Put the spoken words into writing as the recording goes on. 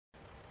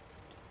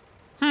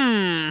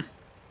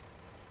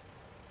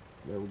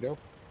There we go.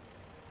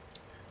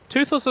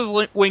 Toothless's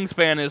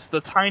wingspan is the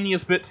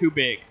tiniest bit too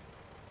big.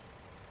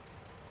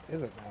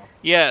 Is it now?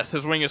 Yes,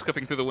 his wing is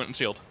clipping through the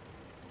windshield.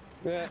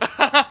 Yeah.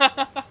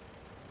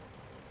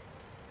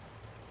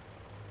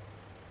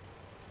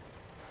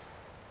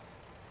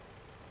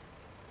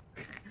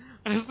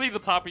 I just see the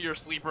top of your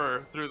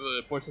sleeper through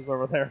the bushes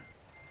over there.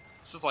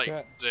 It's just like,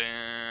 Yeah.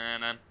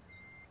 dun.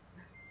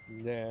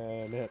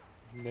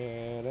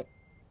 Nah.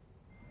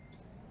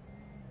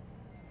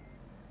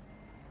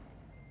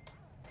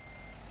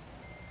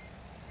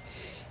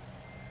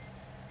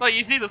 Like,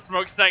 you see the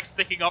smokestack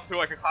sticking up through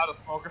like a cloud of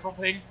smoke or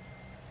something.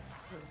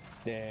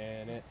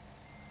 Damn it.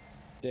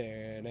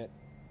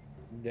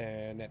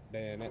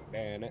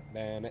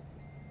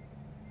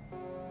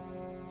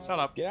 Shut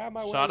up. Get out of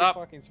my way, Shut you up.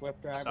 fucking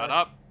Swift driver. Shut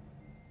up.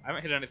 I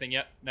haven't hit anything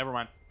yet. Never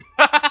mind.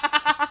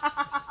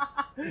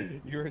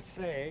 You were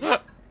saying?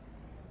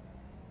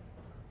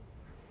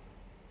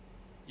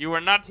 You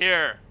were not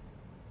here.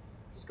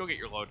 Just go get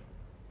your load.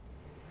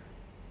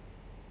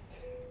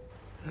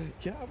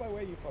 Get out of my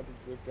way, you fucking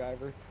Swift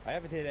driver. I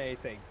haven't hit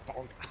anything.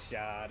 Bonk.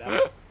 Shut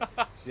up.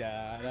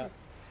 Shut up.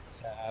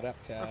 Shut up,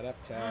 shut up,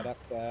 shut up,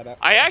 shut up.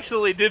 I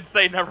actually did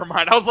say never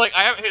mind. I was like,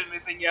 I haven't hit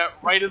anything yet,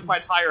 right as my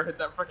tire hit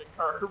that freaking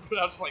curb.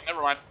 I was just like,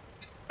 never mind.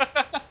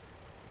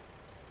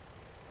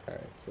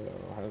 Alright, so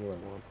how do I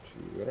want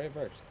to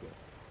reverse this?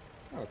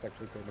 Oh, it's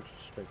actually pretty much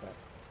straight up.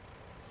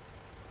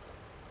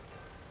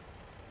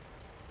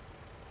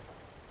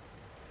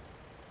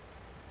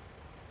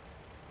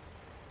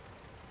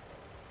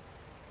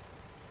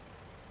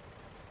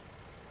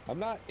 I'm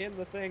not in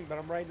the thing, but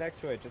I'm right next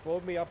to it. Just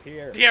load me up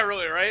here. Yeah,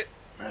 really, right?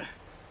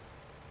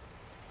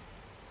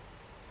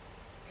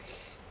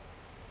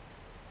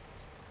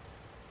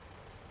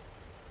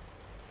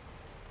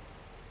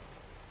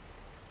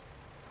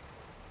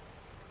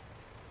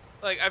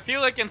 Like, I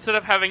feel like instead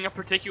of having a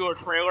particular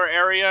trailer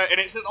area, and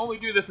it should only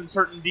do this in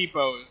certain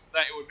depots,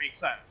 that it would make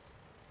sense.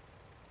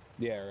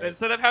 Yeah, right.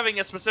 Instead of having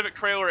a specific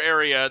trailer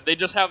area, they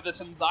just have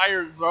this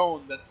entire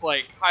zone that's,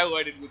 like,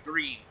 highlighted with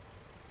green.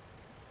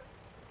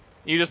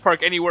 You just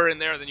park anywhere in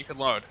there, then you can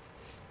load.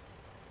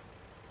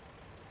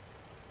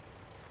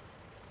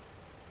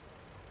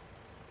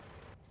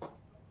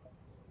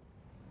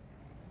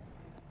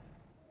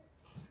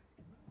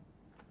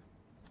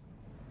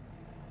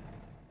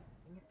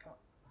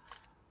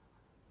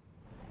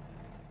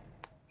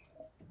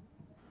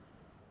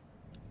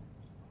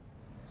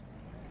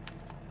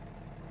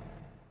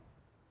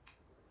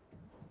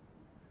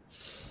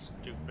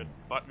 Stupid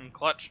button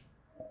clutch.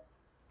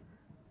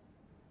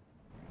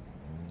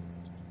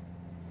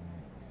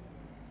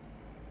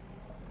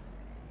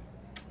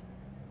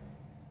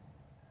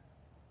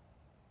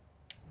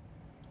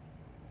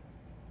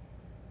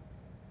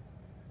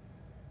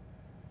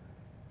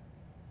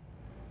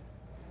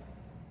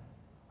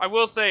 I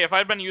will say, if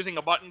I'd been using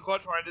a button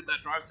clutch when I did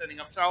that drive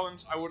setting up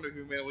challenge, I wouldn't have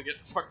even been able to get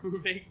the truck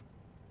moving.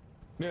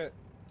 Yeah.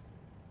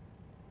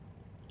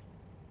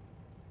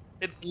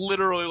 It's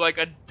literally like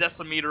a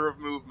decimeter of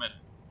movement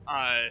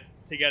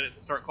to get it to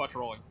start clutch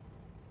rolling.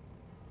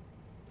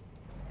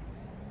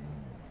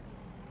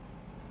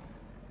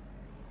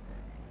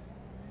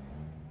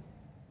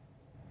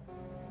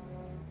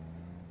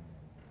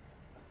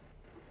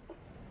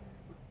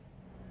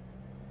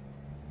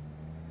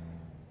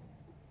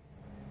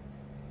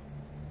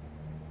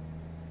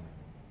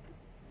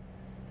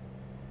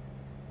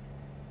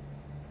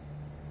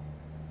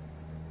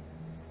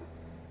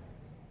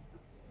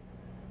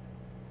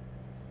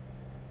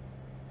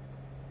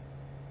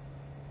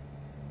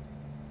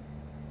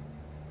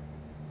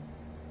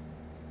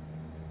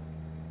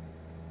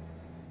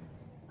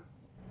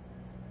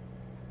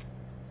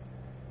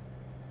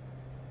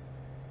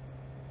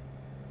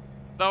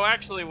 Though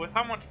actually, with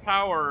how much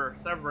power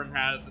Severin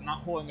has and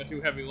not pulling a too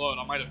heavy load,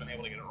 I might have been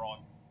able to get it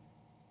rolling.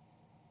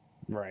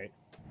 Right.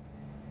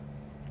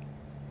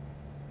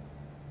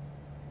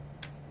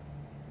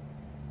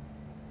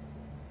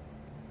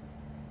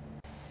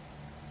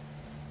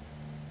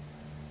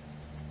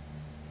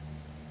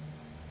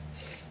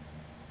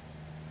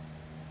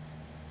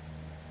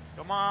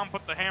 Come on,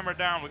 put the hammer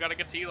down. We gotta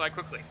get to Eli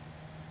quickly.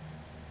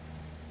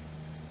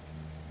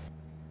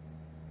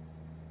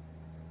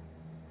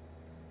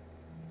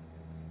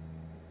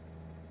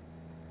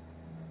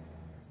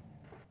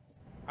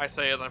 I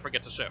say as I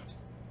forget to shift.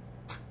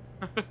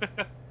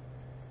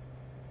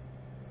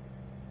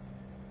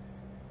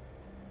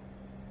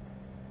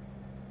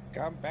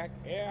 Come back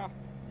here.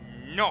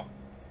 No.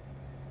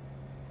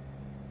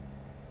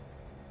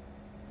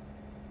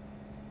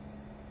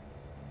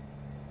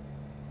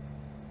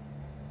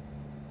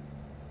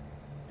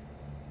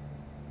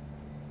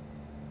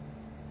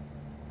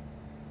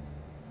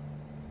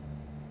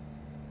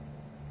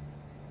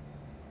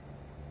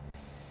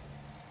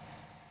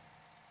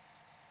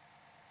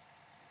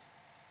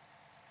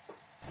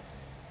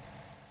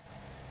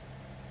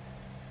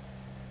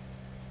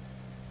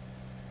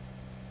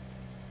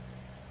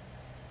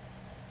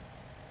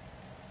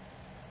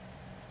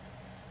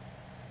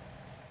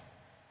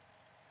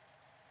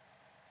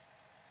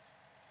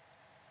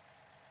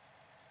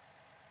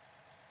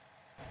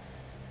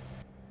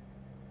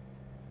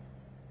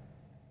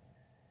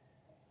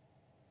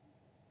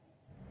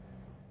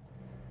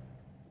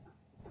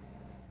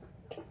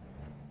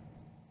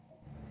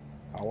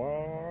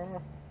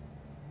 Power.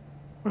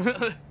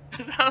 It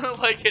sounded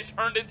like it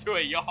turned into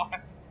a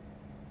yawn.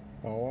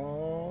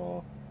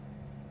 Power.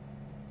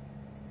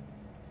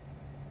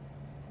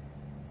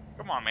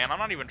 Come on, man. I'm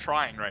not even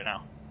trying right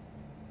now.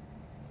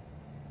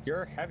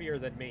 You're heavier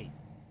than me.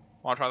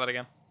 Want to try that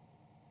again?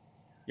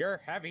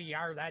 You're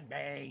heavier than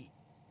me.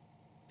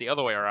 It's the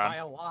other way around. By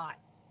a lot.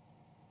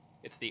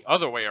 It's the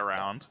other way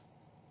around.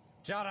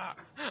 Shut up.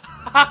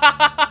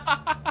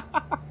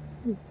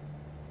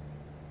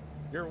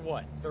 You're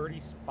what,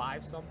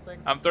 35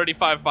 something? I'm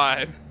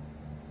 35.5.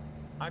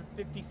 I'm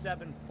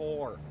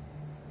 57.4.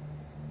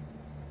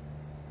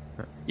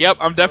 Yep,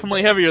 I'm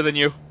definitely heavier than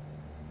you.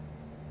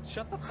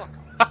 Shut the fuck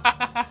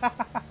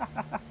up.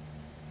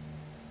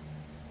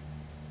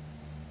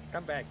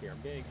 Come back here.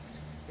 I'm getting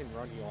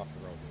run you off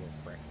the road, you little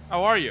prick.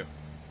 How are you?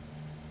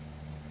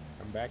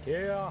 Come back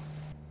here.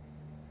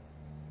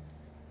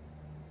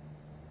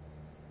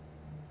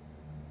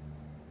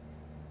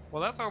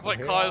 Well, that sounds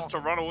like cause to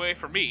run away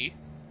from me.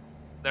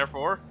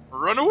 Therefore,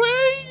 run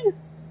away!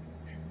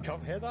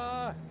 Come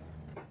hither.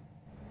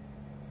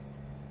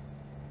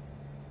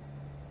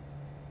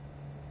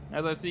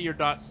 As I see your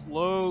dot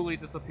slowly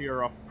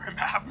disappear off my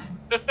map.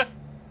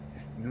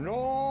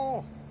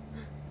 No.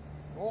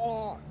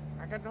 No.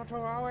 I cannot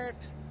allow it.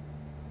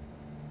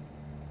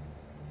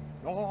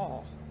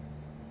 No.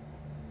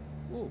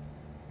 Ooh.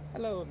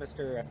 Hello,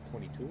 Mr.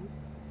 F-22.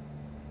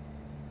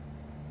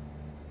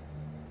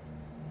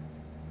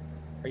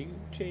 Are you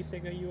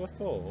chasing a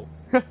UFO?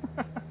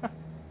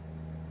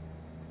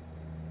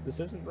 This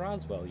isn't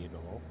Roswell, you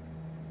know.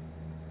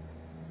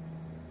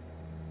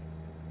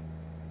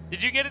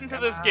 Did you get into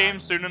this game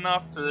soon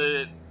enough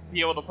to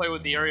be able to play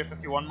with the Area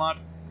 51 mod?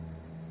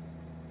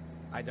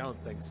 I don't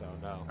think so,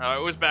 no.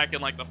 It was back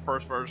in like the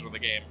first version of the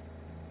game.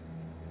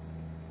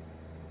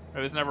 It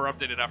was never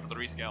updated after the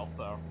rescale,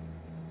 so.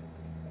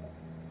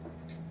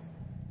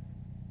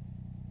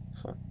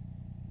 Huh.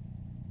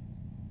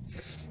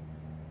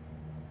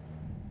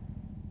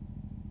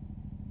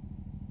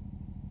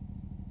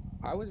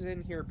 I was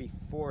in here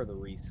before the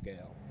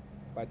rescale,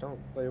 but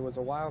it was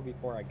a while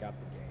before I got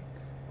the game.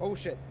 Oh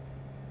shit!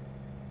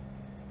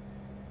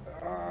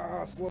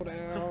 Ah, slow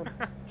down.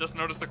 Just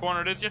noticed the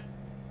corner, did you?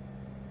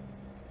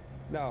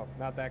 No,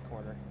 not that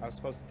corner. I was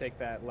supposed to take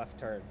that left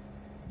turn.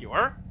 You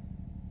were?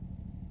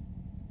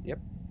 Yep.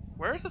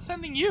 Where is it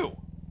sending you?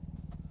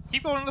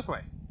 Keep going this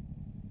way.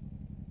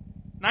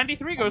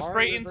 93 goes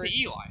straight into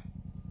Eli.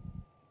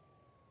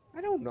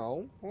 I don't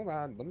know. Hold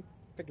on. Let me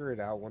figure it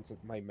out once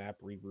my map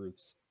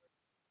reroutes.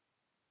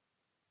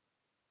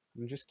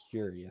 I'm just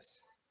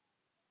curious.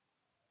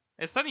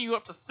 It's sending you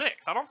up to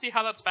 6. I don't see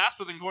how that's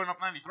faster than going up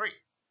 93.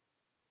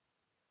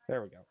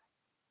 There we go.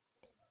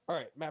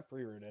 Alright, map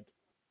rerouted.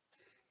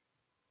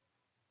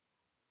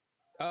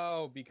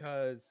 Oh,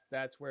 because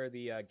that's where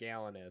the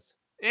gallon is.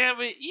 Yeah,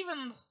 but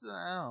even...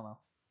 I don't know.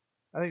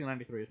 I think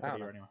 93 is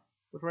prettier anyway.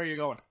 Which way are you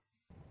going?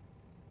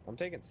 I'm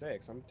taking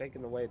 6. I'm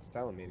taking the way it's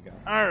telling me to go.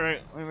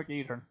 Alright, let me make a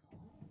U-turn.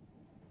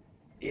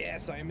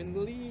 Yes, I'm in the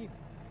lead.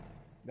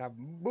 Now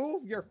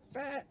move your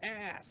fat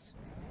ass.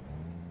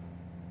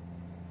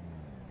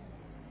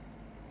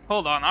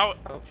 Hold on,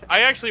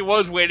 I actually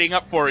was waiting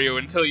up for you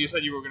until you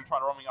said you were going to try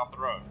to run me off the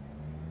road.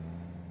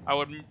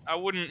 I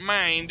wouldn't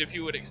mind if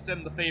you would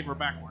extend the favor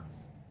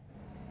backwards.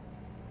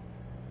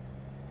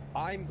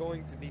 I'm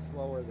going to be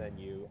slower than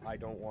you. I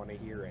don't want to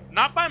hear it.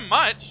 Not by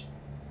much.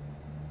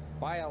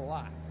 By a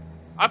lot.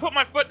 I put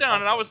my foot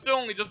down and I was still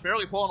only just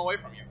barely pulling away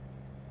from you.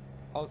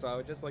 Also, I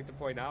would just like to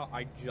point out,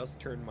 I just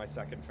turned my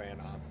second fan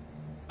on.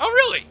 Oh,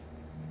 really?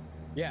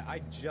 Yeah, I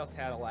just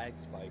had a lag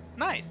spike.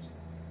 Nice.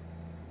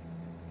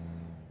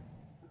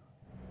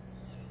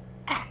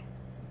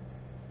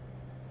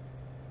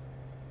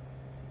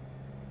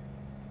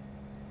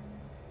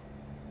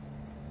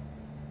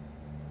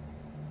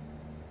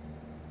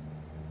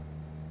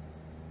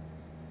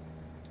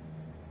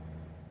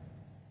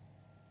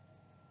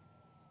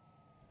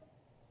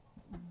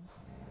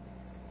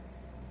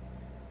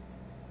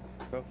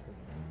 So,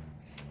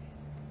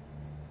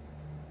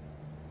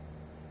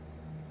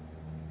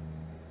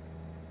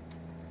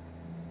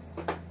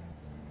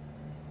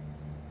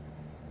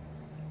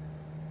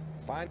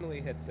 finally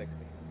hit 60.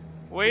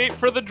 Wait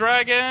for the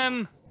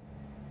dragon!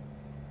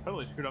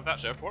 Totally screwed up that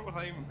shift. What was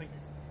I even thinking?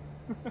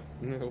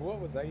 What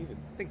was I even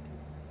thinking?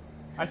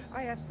 I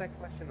asked that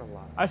question a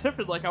lot. I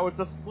shifted like I was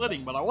just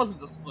splitting, but I wasn't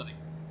just splitting.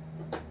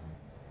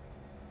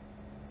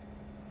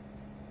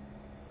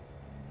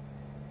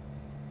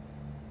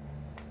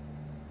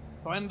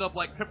 So I ended up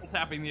like triple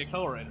tapping the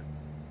accelerator.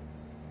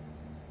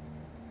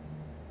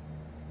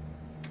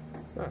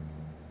 Huh.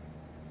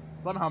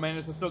 Somehow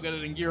managed to still get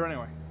it in gear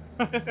anyway.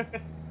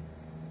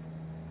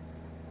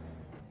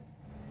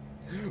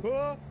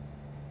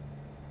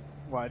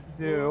 What'd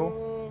you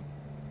do?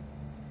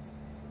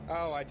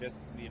 Oh, I just,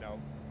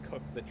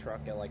 cooked the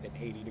truck at like an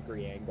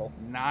 80-degree angle.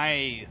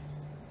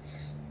 Nice.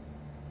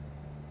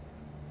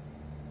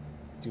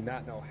 Do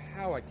not know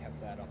how I kept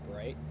that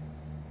upright.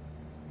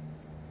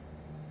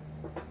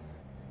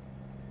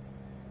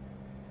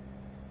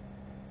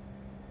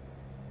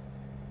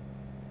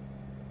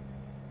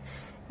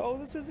 Oh,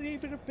 this isn't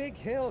even a big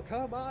hill.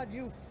 Come on,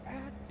 you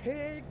fat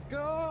pig,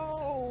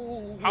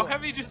 go! How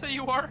heavy did you say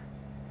you are?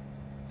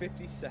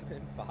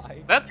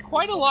 57.5. That's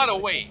quite a lot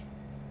of weight.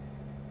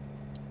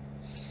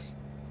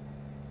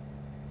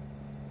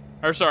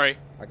 Or sorry,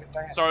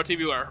 Sorrow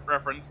TV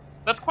reference.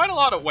 That's quite a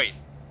lot of weight.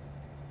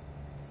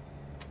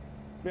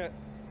 Yeah.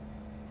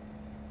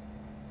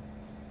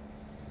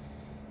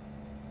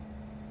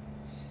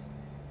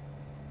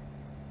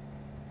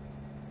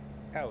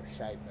 Oh,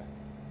 scheiße.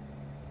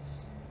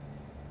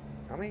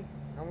 How much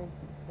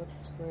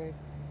is my...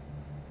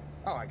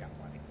 Oh, I got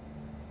plenty.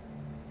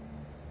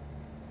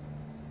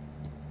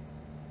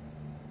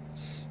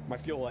 My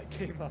fuel light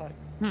came on.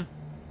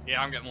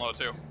 Yeah, I'm getting low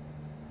too.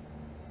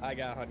 I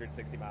got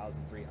 160 miles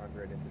and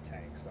 300 in the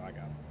tank, so I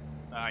got...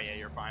 Ah, yeah,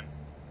 you're fine.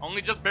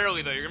 Only just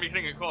barely, though. You're gonna be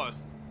hitting it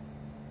close.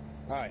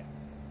 Oh, yeah.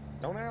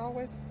 Don't I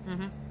always?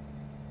 Mm-hmm.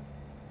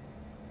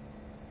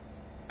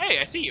 Hey,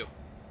 I see you.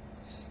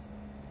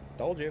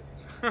 Told you.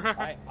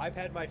 I've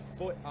had my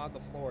foot on the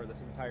floor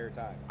this entire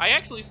time. I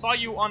actually saw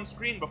you on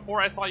screen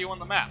before I saw you on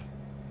the map.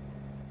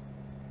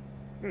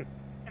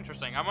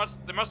 Interesting.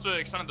 They must have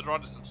extended the draw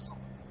distance or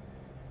something.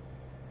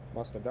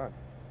 Must have done.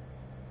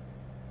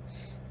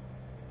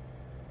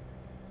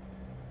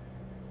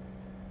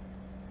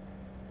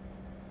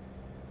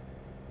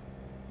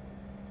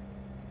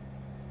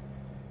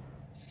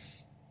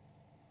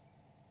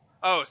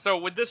 Oh, so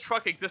with this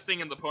truck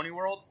existing in the pony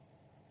world,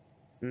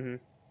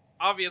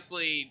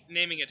 obviously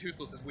naming it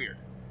Toothless is weird.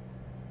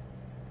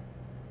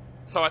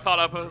 So I thought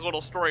up a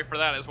little story for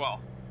that as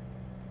well.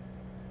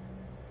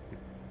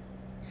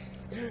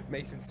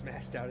 Mason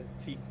smashed out his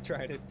teeth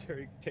trying to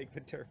take the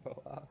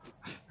turbo off.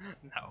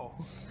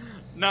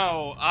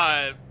 No,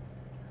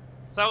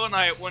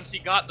 Selenite, when she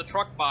got the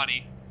truck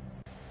body,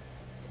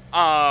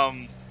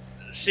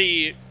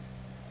 she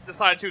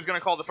decided she was going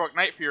to call the truck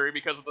Night Fury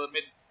because of the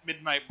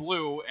midnight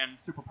blue and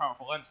super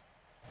powerful engine.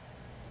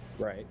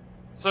 Right.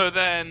 So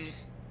then,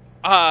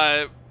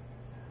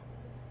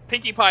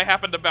 Pinkie Pie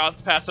happened to bounce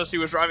past as she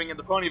was driving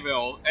into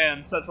Ponyville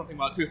and said something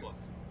about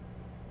Toothless.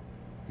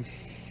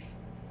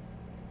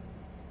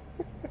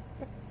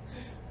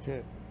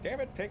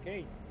 Damn it,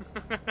 Pinkie!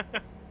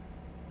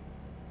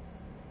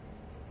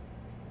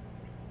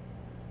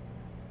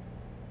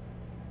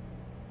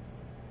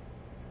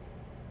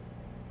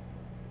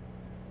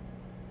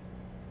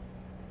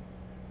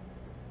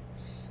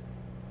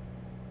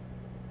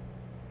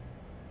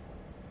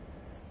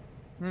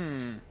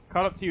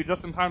 Caught up to you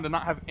just in time to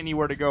not have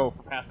anywhere to go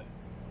for passing.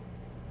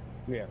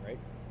 Yeah, right.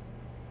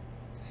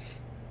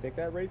 Take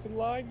that racing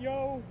line,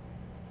 yo!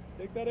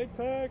 Take that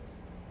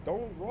apex!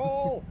 Don't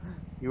roll!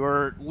 You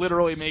are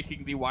literally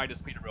making the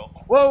widest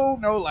Peterbilt. Whoa,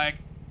 no lag.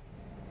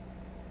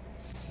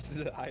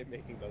 I'm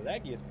making the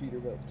laggiest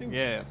Peterbilt, too.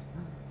 Yes.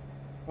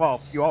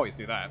 Well, you always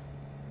do that.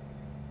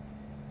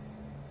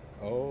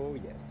 Oh,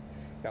 yes.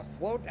 Now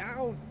slow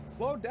down!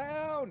 Slow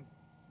down!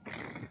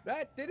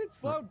 That didn't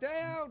slow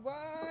down!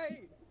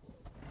 Why?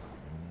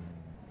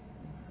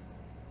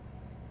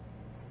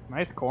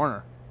 Nice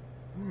corner.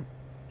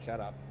 Shut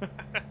up.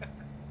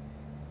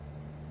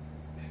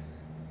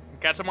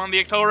 Catch him on the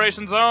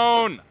acceleration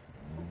zone!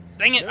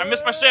 Dang it, I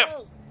missed my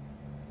shift!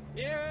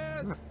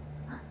 Yes!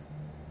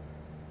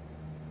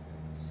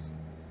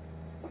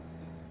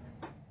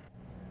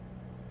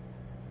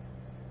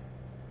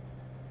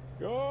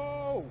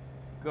 Go!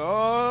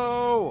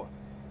 Go!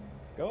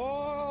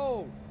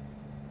 Go!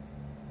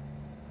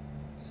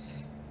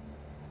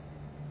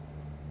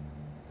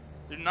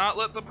 Do not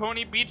let the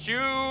pony beat you!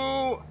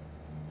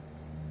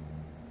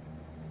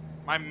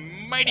 My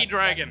mighty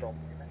dragon! Astral.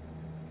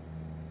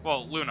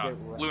 Well, Luna.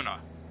 Right.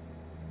 Luna.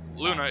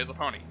 Luna is a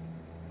pony.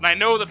 And I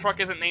know the truck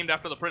isn't named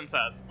after the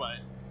princess, but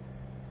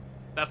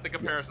that's the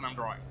comparison I'm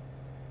drawing.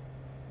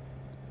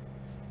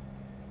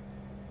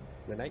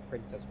 The Night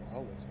Princess will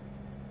always win.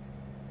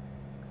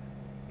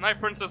 Night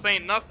Princess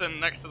ain't nothing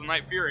next to the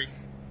Night Fury.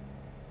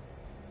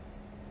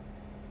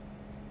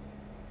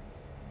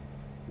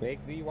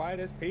 Make the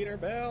widest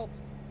Peterbilt!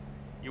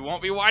 You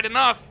won't be wide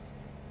enough!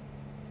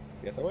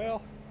 Yes, I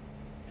will.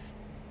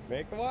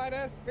 Make the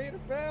widest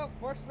Peterbilt!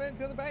 Force me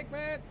into the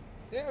embankment!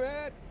 Do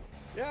it!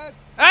 Yes!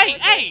 Hey,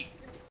 hey!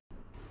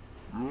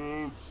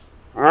 Yes.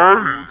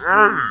 Hey!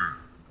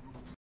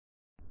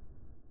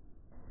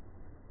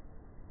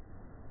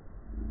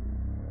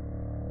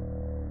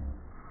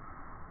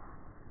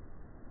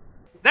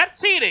 That's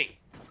cheating!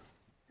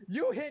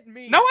 You hit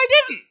me! No, I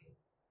didn't!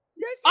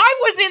 Yes, you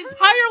I did. was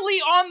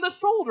entirely on the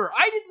shoulder!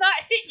 I did not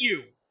hit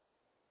you!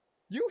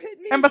 You hit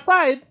me! And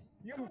besides,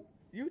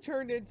 You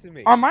turned into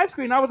me. on my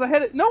screen I was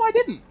ahead of... No, I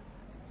didn't!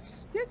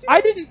 Yes, you I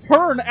did. didn't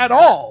turn at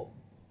all!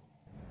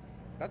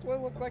 That's what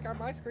it looked like on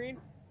my screen.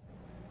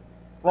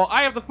 Well,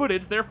 I have the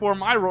footage, therefore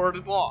my roar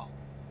is law.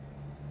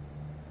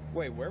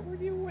 Wait, where were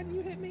you when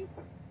you hit me?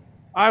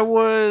 I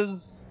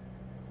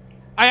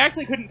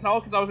actually couldn't tell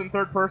because I was in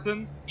third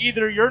person.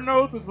 Either your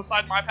nose was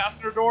beside my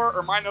passenger door,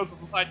 or my nose was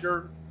beside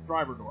your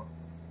driver door.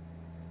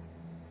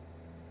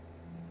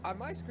 On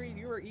my screen,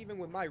 you were even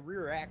with my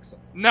rear axle.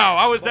 No,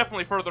 I was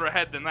definitely further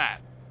ahead than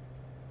that.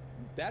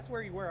 That's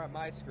where you were on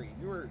my screen.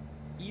 You were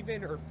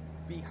even or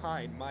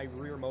behind my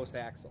rearmost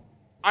axle.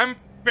 I'm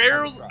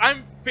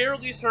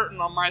fairly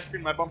certain on my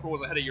screen my bumper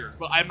was ahead of yours,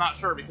 but I'm not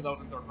sure because I was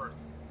in third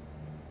person.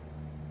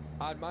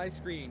 On my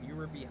screen, you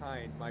were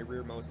behind my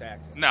rearmost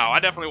axle. No, I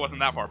definitely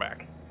wasn't that far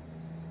back.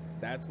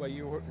 That's what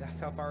you were. That's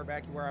how far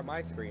back you were on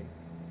my screen,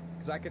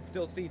 because I could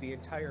still see the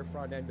entire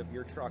front end of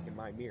your truck in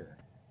my mirror.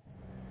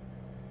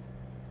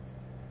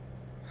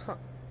 Huh.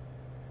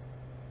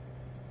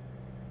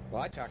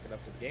 Well, I chalk it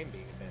up to the game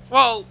being a bitch.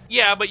 Well,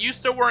 yeah, but you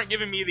still weren't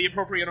giving me the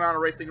appropriate amount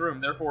of racing room,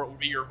 therefore it would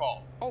be your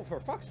fault. Oh, for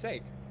fuck's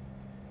sake.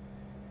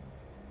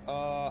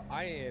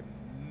 I am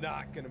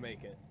not gonna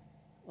make it.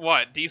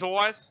 What,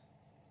 diesel-wise?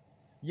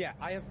 Yeah,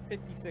 I have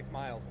 56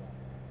 miles left.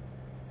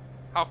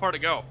 How far to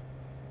go?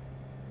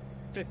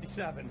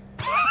 57.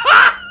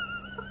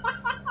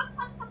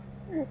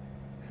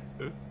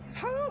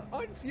 How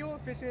unfuel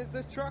efficient is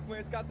this truck when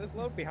it's got this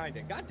load behind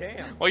it? God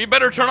damn. Well, you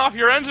better turn off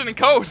your engine and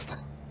coast.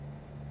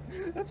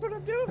 That's what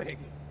I'm doing.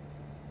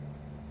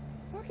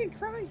 Fucking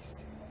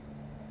Christ.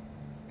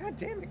 God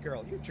damn it,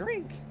 girl. You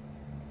drink.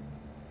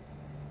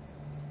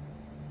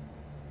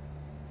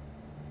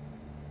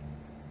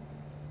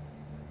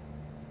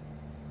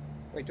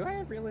 Wait, do I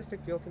have realistic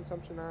fuel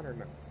consumption on or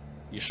no?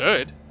 You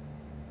should.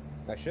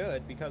 I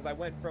should, because I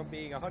went from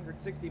being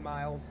 160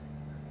 miles.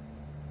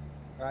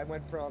 I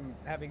went from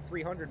having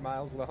 300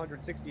 miles with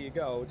 160 to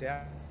go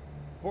to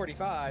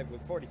 45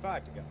 with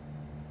 45 to go.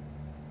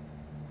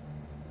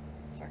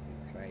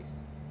 Fucking Christ.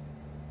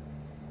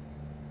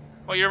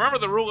 Well, you remember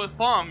the rule of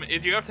thumb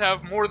is you have to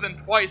have more than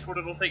twice what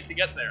it'll take to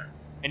get there.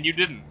 And you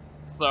didn't.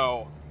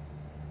 So...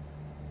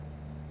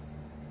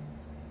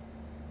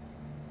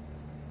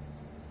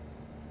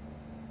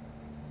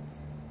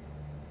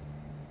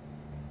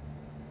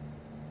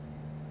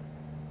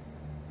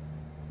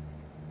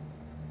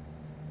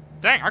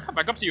 Dang, I come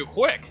back up to you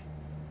quick.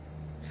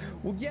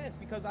 Well, yes,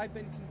 because I've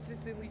been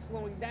consistently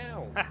slowing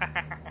down.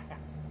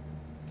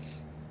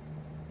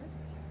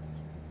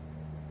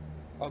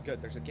 Oh,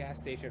 good. There's a gas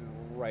station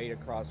right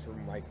across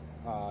from my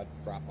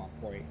drop-off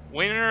point.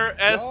 Winner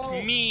est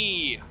Go!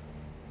 me.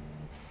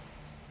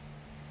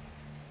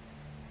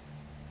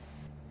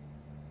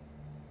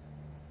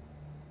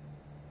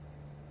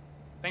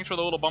 Thanks for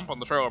the little bump on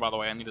the trailer, by the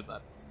way. I needed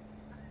that.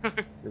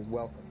 You're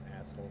welcome,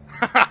 asshole.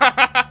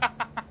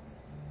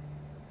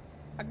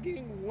 I'm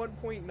getting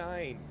 1.9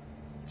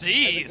 as an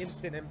Jeez.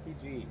 instant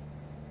MPG.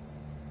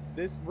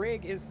 This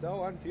rig is so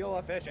unfuel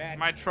efficient.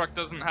 My truck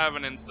doesn't have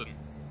an instant.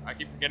 I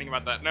keep forgetting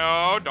about that.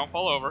 No, don't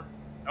fall over.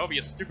 That would be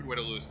a stupid way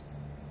to lose.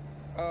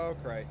 Oh,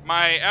 Christ.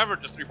 My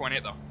average is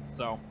 3.8 though,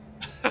 so.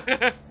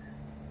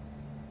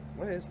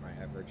 What is my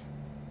average?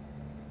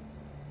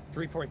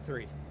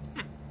 3.3.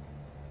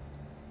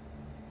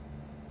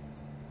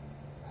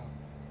 Oh,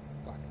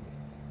 fuck me.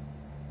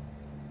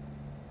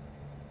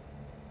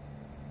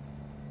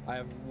 I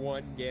have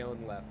 1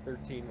 gallon left,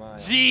 13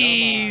 miles.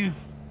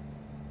 Jeez!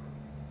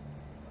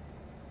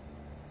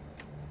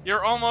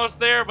 You're almost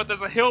there, but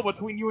there's a hill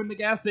between you and the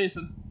gas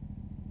station.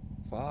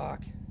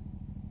 Fuck.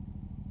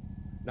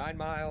 9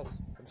 miles.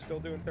 I'm still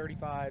doing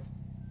 35.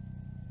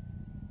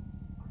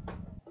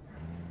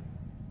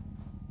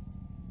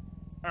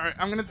 Alright,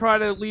 I'm gonna try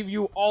to leave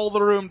you all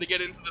the room to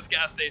get into this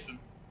gas station.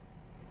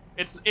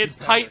 It's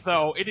tight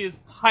though. It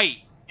is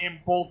tight in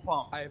both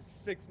pumps. I have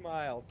 6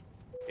 miles.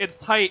 It's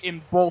tight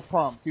in both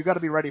pumps. You gotta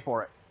be ready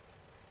for it.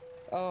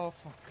 Oh,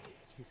 fuck me.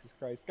 Jesus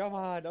Christ. Come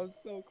on. I'm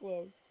so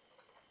close.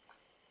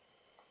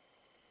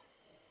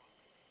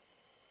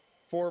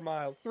 4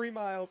 miles. 3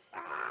 miles.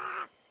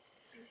 Ah!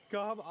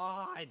 Come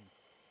on.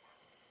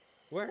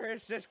 Where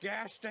is this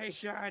gas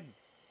station?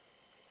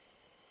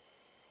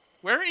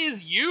 Where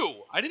is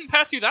you? I didn't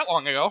pass you that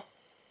long ago.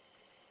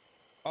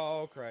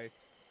 Oh, Christ.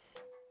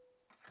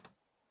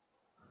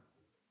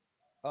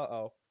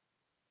 Uh-oh.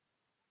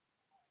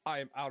 I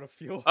am out of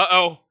fuel.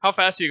 Uh-oh. How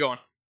fast are you going?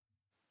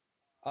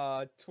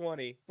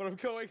 20. But I'm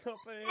going up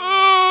a hill.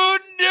 Oh,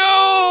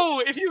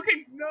 no! If you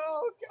can...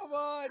 No, come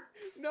on!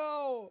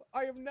 No!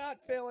 I am not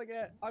failing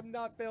it. I'm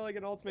not failing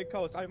an ultimate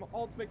coast. I'm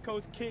ultimate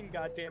coast king,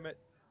 goddammit.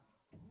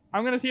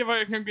 I'm gonna see if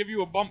I can give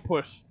you a bump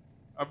push.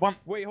 A bump...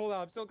 Wait, hold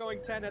on. I'm still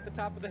going 10 at the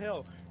top of the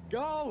hill.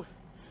 Go!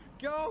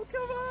 Go!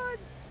 Come on!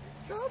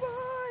 Come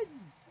on!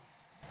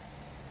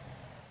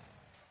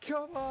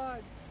 Come on!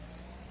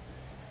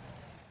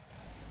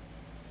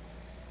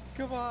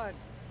 Come on!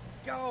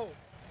 Go!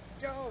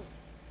 Go!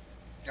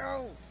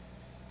 Go!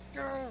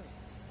 Go!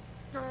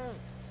 Go!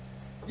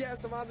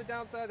 Yes, I'm on the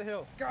downside of the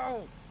hill.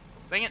 Go!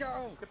 Dang it.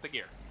 Go! Skip the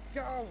gear.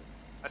 Go!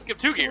 I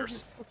skipped 2 Go, gears. you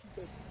fucking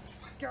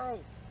bitch. Go!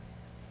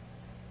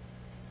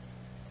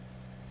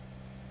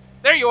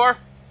 There you are.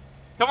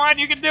 Come on,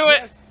 you can do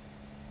it. Yes!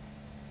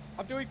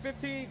 I'm doing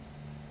 15.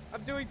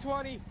 I'm doing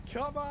 20.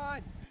 Come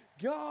on!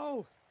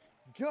 Go!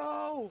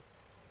 Go!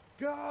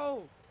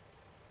 Go!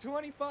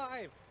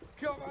 25.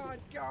 Come on,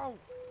 go!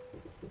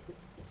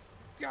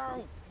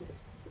 Go!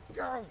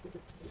 Go!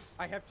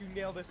 I have to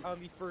nail this on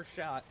the first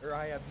shot, or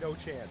I have no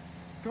chance.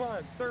 Come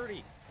on,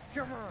 30.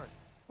 Come on.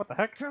 What the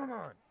heck? Come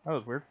on. That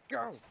was weird.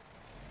 Go!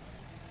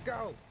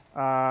 Go!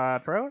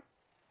 Trailer?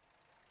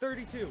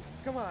 32.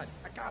 Come on.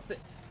 I got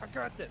this. I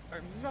got this.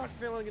 I'm not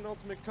failing an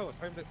ultimate coast.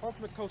 I'm the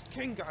ultimate coast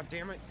king,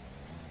 goddammit.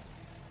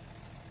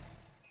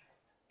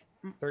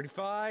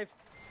 35.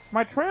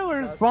 My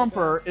trailer's That's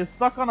bumper is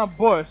stuck on a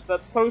bush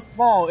that's so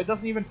small it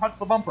doesn't even touch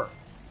the bumper.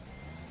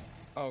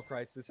 Oh,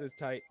 Christ. This is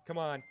tight. Come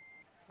on.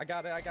 I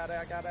got it. I got it.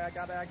 I got it. I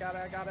got it. I got it.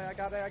 I got it. I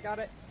got it. I got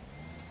it.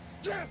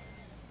 Yes!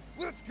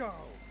 Let's go!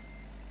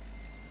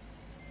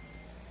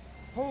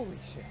 Holy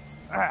shit.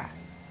 Ah.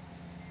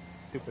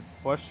 Stupid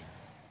bush.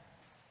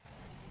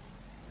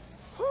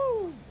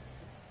 Whew!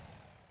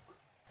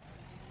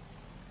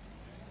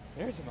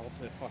 There's an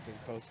ultimate fucking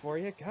coast for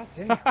you. God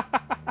damn.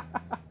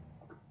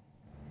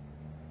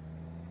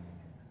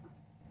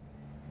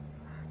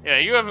 Yeah,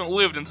 you haven't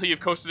lived until you've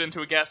coasted into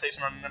a gas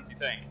station on an empty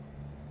tank.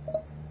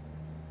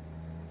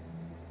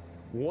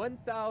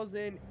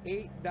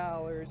 $1,008,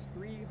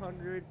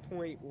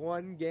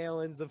 300.1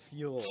 gallons of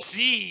fuel.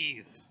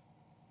 Jeez.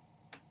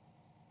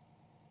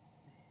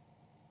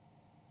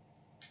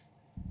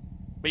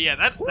 But yeah,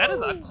 that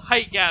is a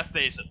tight gas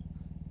station.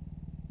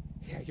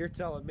 Yeah, you're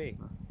telling me.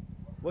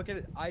 Look at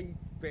it. I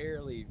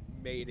barely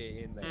made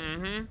it in there.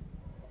 Mm-hmm.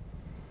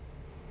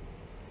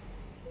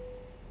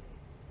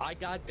 I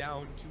got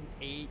down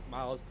to 8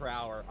 miles per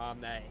hour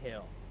on that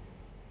hill.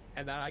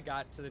 And then I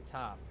got to the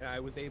top, and I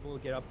was able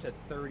to get up to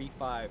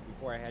 35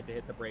 before I had to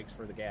hit the brakes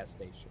for the gas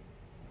station.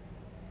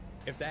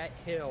 If that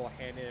hill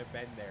hadn't have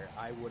been there,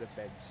 I would have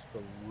been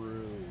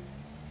screwed.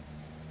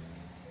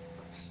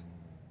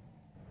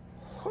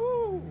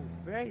 Whew,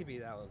 baby,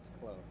 that was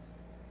close.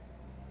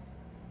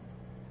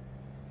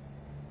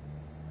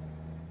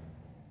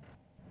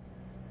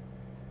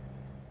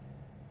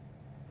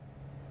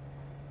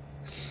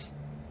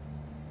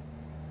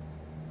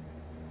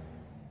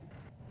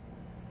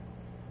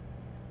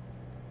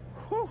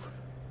 Whew.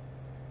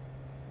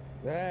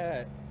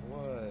 That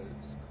was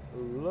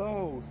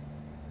close.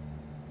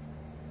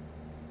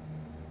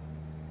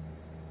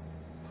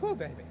 Whew,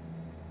 baby.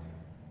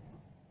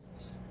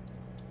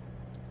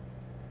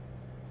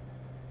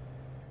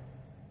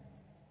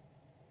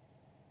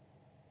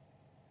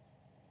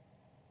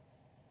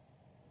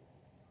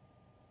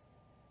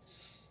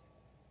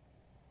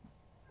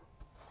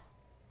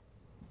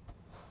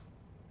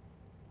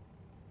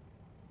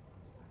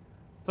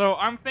 So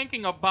I'm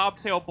thinking a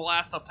bobtail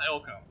blast up to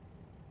Elko.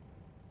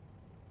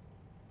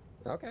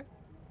 Okay.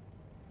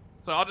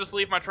 So I'll just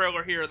leave my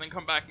trailer here and then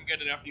come back and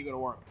get it after you go to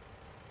work.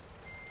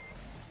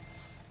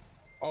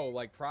 Oh,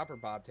 like proper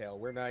bobtail.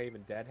 We're not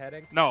even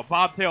deadheading? No,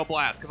 bobtail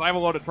blast, because I have a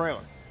loaded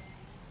trailer.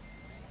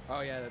 Oh,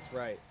 yeah, that's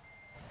right.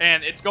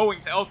 And it's going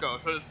to Elko,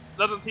 so there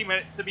doesn't seem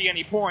to be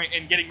any point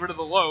in getting rid of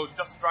the load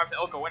just to drive to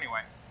Elko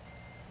anyway.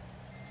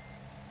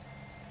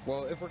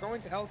 Well, if we're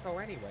going to Elko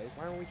anyways,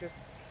 why don't we just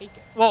take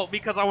it? Well,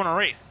 because I want to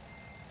race.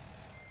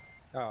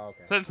 Oh,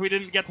 okay. Since we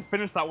didn't get to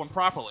finish that one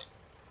properly.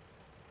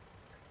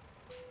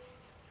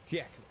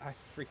 Yeah, because I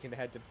freaking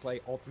had to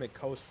play Ultimate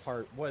Coast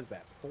Part, what is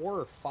that, 4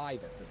 or 5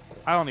 at this point?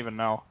 I don't even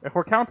know. If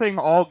we're counting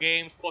all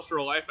games plus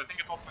real life, I think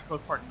it's Ultimate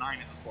Coast Part 9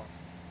 at this point.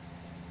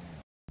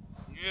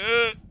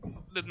 Yeah,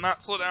 did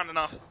not slow down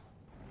enough.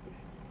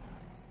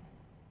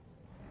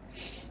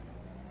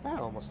 That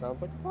almost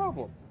sounds like a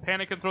problem.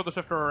 Panic and throw the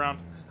shifter around.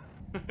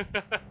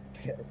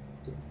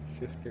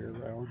 Shifter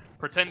around.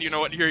 Pretend you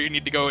know what gear you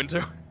need to go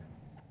into.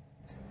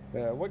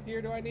 What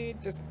gear do I need?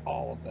 Just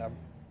all of them.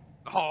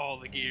 All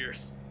the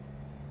gears.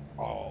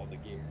 All the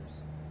gears.